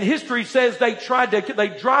 And history says they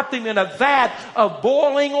dropped him in a vat of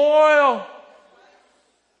boiling oil.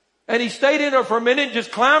 And he stayed in there for a minute and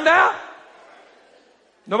just climbed out.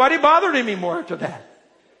 Nobody bothered him anymore after that.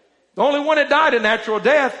 The only one that died a natural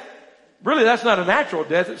death. Really, that's not a natural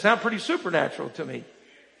death. It sounds pretty supernatural to me.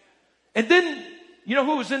 And then, you know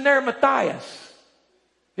who was in there? Matthias.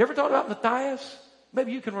 You ever thought about Matthias?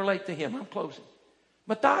 Maybe you can relate to him. I'm closing.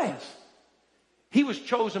 Matthias. He was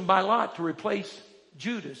chosen by Lot to replace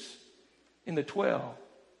Judas in the 12.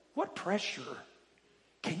 What pressure.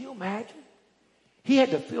 Can you imagine? He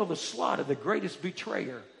had to fill the slot of the greatest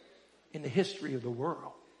betrayer in the history of the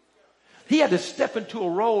world. He had to step into a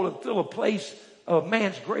role and fill a place of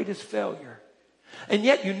man's greatest failure. And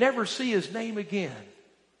yet you never see his name again.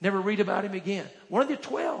 Never read about him again. One of the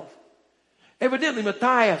 12. Evidently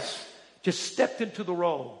Matthias just stepped into the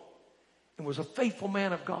role and was a faithful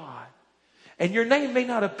man of God. And your name may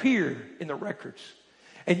not appear in the records.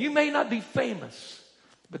 And you may not be famous.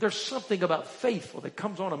 But there's something about faithful that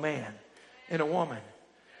comes on a man and a woman.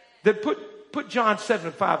 That put John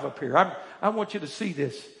 7:5 up here. I want you to see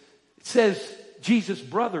this. It says Jesus'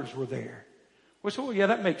 brothers were there. Well, so, yeah,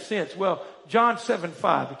 that makes sense. Well, John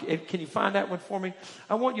 7:5. Can you find that one for me?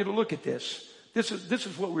 I want you to look at this. This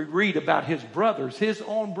is what we read about his brothers, his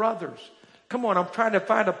own brothers. Come on, I'm trying to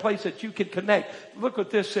find a place that you can connect. Look what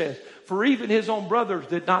this says. For even his own brothers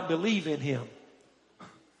did not believe in him.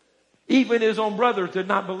 Even his own brothers did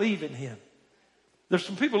not believe in him. There's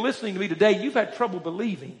some people listening to me today. You've had trouble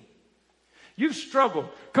believing. You've struggled.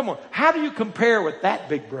 Come on. How do you compare with that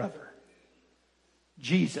big brother?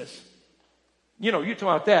 Jesus. You know, you talk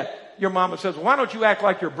about that. Your mama says, well, why don't you act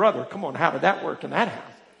like your brother? Come on, how did that work in that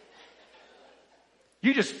house?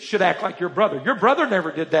 You just should act like your brother. Your brother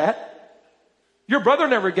never did that. Your brother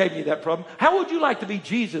never gave you that problem. How would you like to be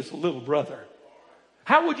Jesus' little brother?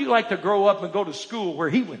 How would you like to grow up and go to school where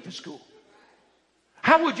he went to school?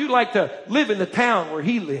 How would you like to live in the town where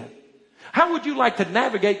he lived? How would you like to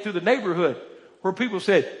navigate through the neighborhood where people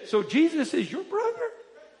said, so Jesus is your brother?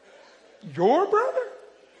 Your brother?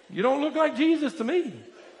 You don't look like Jesus to me.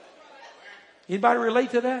 Anybody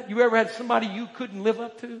relate to that? You ever had somebody you couldn't live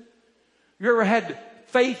up to? You ever had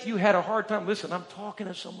faith you had a hard time? Listen, I'm talking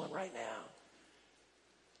to someone right now.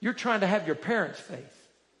 You're trying to have your parents' faith.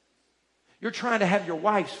 You're trying to have your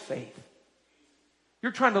wife's faith.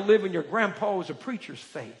 You're trying to live in your grandpa was a preacher's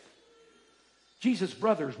faith. Jesus'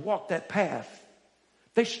 brothers walked that path.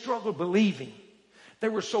 They struggled believing. They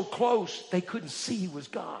were so close they couldn't see he was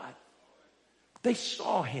God. They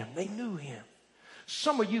saw him. They knew him.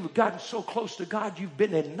 Some of you have gotten so close to God, you've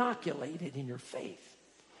been inoculated in your faith.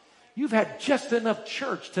 You've had just enough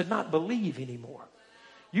church to not believe anymore.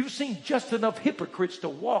 You've seen just enough hypocrites to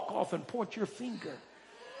walk off and point your finger.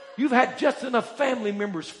 You've had just enough family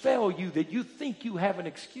members fail you that you think you have an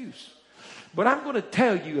excuse. But I'm going to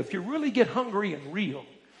tell you, if you really get hungry and real,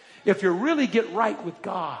 if you really get right with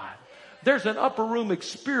God, there's an upper room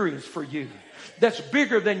experience for you that's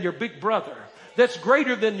bigger than your big brother. That's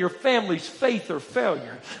greater than your family's faith or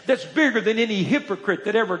failure. That's bigger than any hypocrite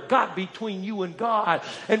that ever got between you and God.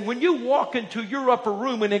 And when you walk into your upper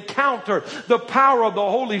room and encounter the power of the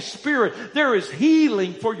Holy Spirit, there is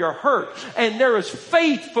healing for your hurt. And there is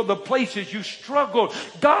faith for the places you struggled.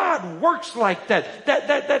 God works like that.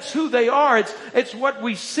 That's who they are. It's what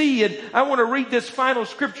we see. And I want to read this final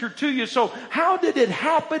scripture to you. So how did it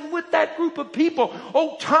happen with that group of people?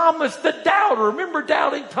 Oh, Thomas the doubter. Remember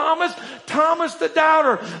doubting Thomas? Thomas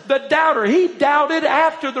the doubter, he doubted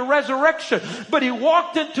after the resurrection, but he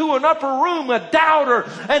walked into an upper room, a doubter,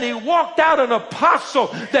 and he walked out an apostle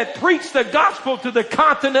that preached the gospel to the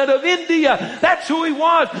continent of India. That's who he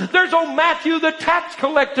was. There's old Matthew the tax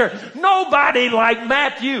collector. Nobody like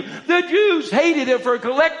Matthew. The Jews hated him for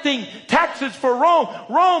collecting taxes for Rome.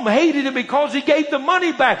 Rome hated him because he gave the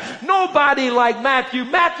money back. Nobody like Matthew.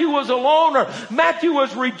 Matthew was a loner. Matthew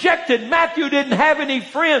was rejected. Matthew didn't have any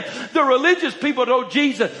friends. The religious religious people told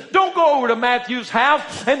Jesus, don't go over to Matthew's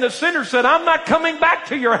house. And the sinner said, I'm not coming back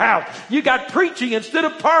to your house. You got preaching instead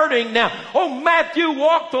of partying now. Oh, Matthew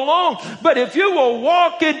walked along. But if you will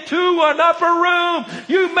walk into an upper room,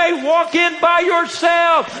 you may walk in by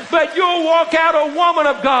yourself, but you'll walk out a woman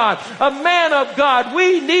of God, a man of God.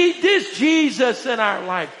 We need this Jesus in our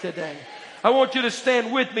life today. I want you to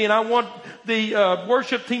stand with me, and I want the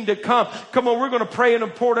worship team to come. Come on, we're going to pray an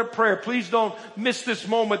important prayer. Please don't miss this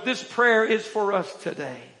moment. This prayer is for us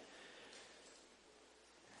today.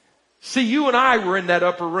 See, you and I were in that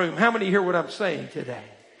upper room. How many hear what I'm saying today?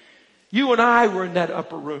 You and I were in that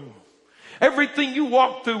upper room. Everything you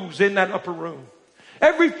walked through was in that upper room.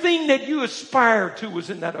 Everything that you aspired to was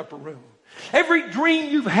in that upper room. Every dream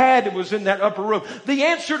you've had was in that upper room. The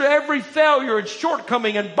answer to every failure and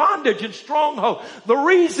shortcoming and bondage and stronghold. The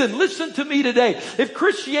reason, listen to me today, if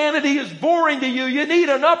Christianity is boring to you, you need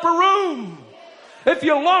an upper room. If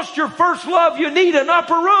you lost your first love, you need an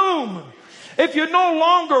upper room. If you no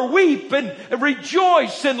longer weep and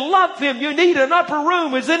rejoice and love Him, you need an upper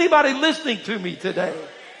room. Is anybody listening to me today?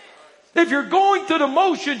 If you're going through the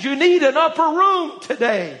motions, you need an upper room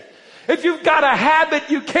today. If you've got a habit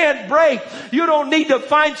you can't break, you don't need to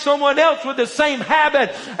find someone else with the same habit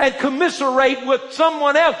and commiserate with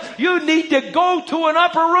someone else. You need to go to an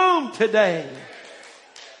upper room today.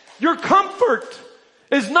 Your comfort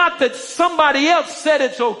is not that somebody else said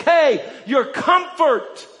it's okay. Your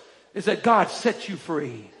comfort is that God set you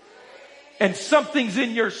free. And something's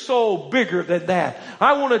in your soul bigger than that.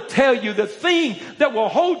 I want to tell you, the thing that will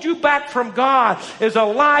hold you back from God is a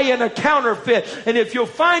lie and a counterfeit. And if you'll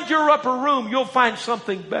find your upper room, you'll find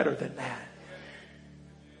something better than that.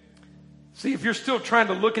 See, if you're still trying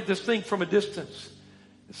to look at this thing from a distance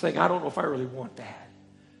and saying, I don't know if I really want that.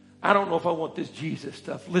 I don't know if I want this Jesus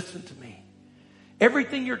stuff. Listen to me.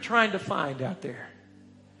 Everything you're trying to find out there,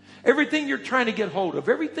 everything you're trying to get hold of,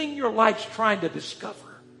 everything your life's trying to discover,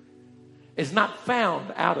 is not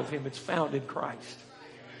found out of Him. It's found in Christ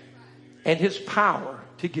and His power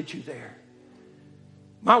to get you there.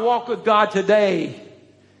 My walk with God today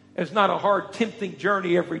is not a hard, tempting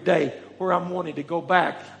journey every day where I'm wanting to go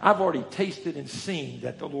back. I've already tasted and seen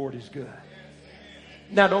that the Lord is good.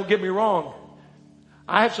 Now, don't get me wrong.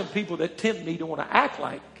 I have some people that tempt me to want to act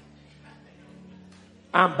like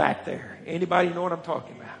I'm back there. Anybody know what I'm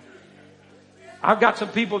talking about? I've got some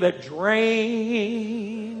people that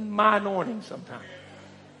drain my anointing sometimes.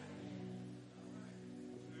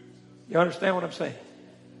 You understand what I'm saying?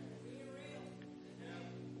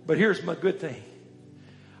 But here's my good thing.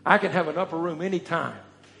 I can have an upper room anytime,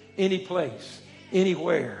 any place,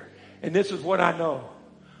 anywhere. And this is what I know.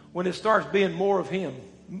 When it starts being more of Him,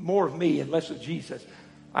 more of me, and less of Jesus,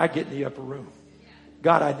 I get in the upper room.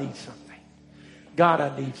 God, I need something. God,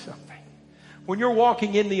 I need something. When you're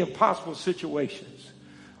walking in the impossible situations,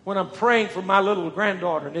 when I'm praying for my little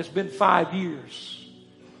granddaughter, and it's been 5 years,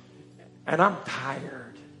 and I'm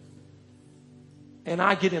tired, and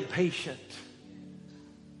I get impatient,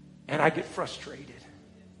 and I get frustrated,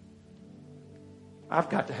 I've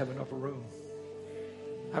got to have an upper room.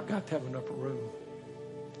 I've got to have an upper room.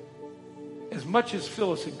 As much as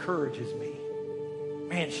Phyllis encourages me,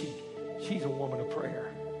 man, she's a woman of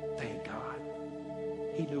prayer. Thank God.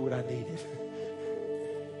 He knew what I needed.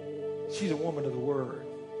 She's a woman of the Word.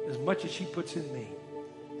 As much as she puts in me,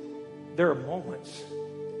 there are moments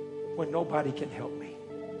when nobody can help me.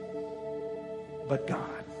 But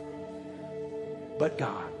God. But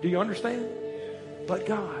God. Do you understand? But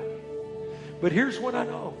God. But here's what I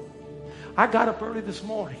know. I got up early this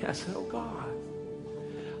morning. I said, oh God,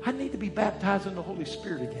 I need to be baptized in the Holy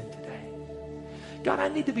Spirit again today. God, I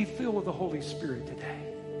need to be filled with the Holy Spirit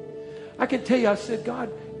today. I can tell you, I said,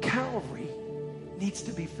 God, Calvary needs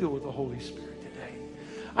to be filled with the Holy Spirit today.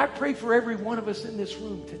 I pray for every one of us in this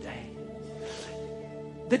room today.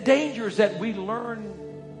 The danger is that we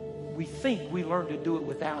think we learn to do it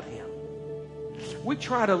without Him. We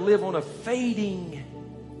try to live on a fading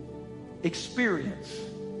experience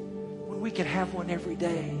when we can have one every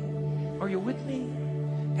day. Are you with me?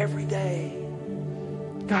 Every day.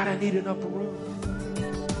 God, I need an upper room.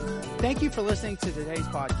 Thank you for listening to today's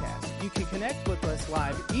podcast. You can connect with us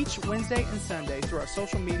live each Wednesday and Sunday through our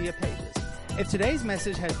social media pages. If today's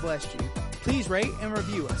message has blessed you, please rate and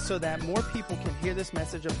review us so that more people can hear this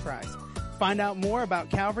message of Christ. Find out more about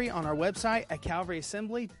Calvary on our website at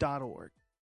calvaryassembly.org.